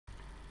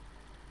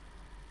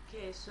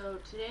Okay, so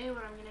today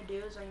what I'm going to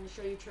do is I'm going to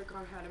show you a trick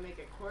on how to make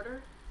a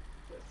quarter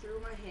go through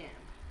my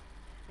hand.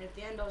 And at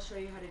the end I'll show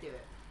you how to do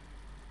it.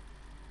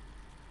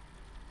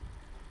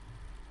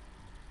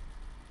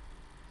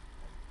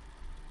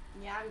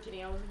 Yeah, I'm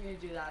kidding. I wasn't going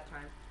to do that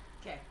time.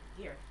 Okay,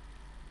 here.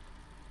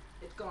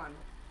 It's gone.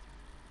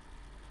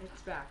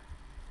 It's back.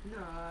 No,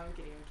 I'm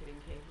kidding.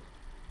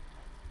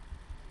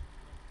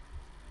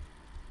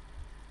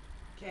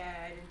 Okay,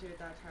 I didn't do it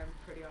that time.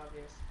 Pretty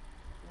obvious.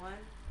 1,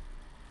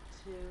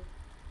 2,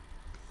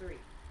 3.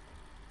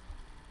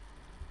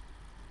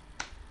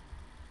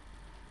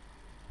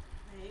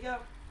 There you go.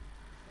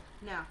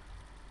 Now,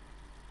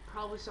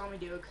 probably saw me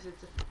do it because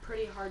it's a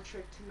pretty hard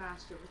trick to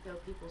master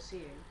without people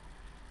seeing.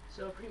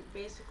 So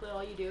basically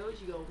all you do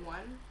is you go 1,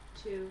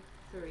 2,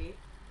 3.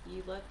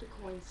 You let the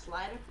coin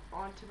slide up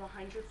onto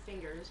behind your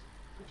fingers,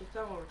 put your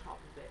thumb over top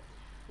of it,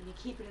 and you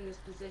keep it in this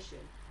position.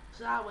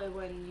 So that way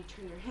when you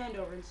turn your hand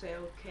over and say,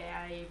 okay,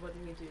 I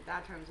wasn't going to do it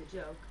that time as a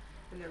joke,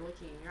 and they're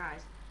looking in your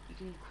eyes, you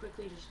can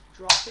quickly just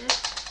drop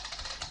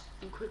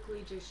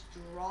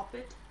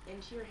it,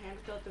 into your hand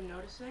without them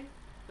noticing,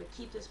 but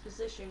keep this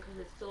position because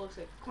it still looks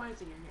like the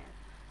coin's in your hand.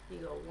 You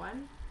go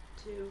 1,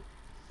 2,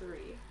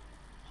 3.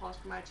 Pause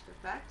for magic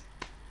effect.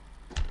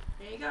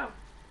 There you go.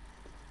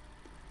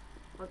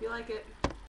 Hope you like it.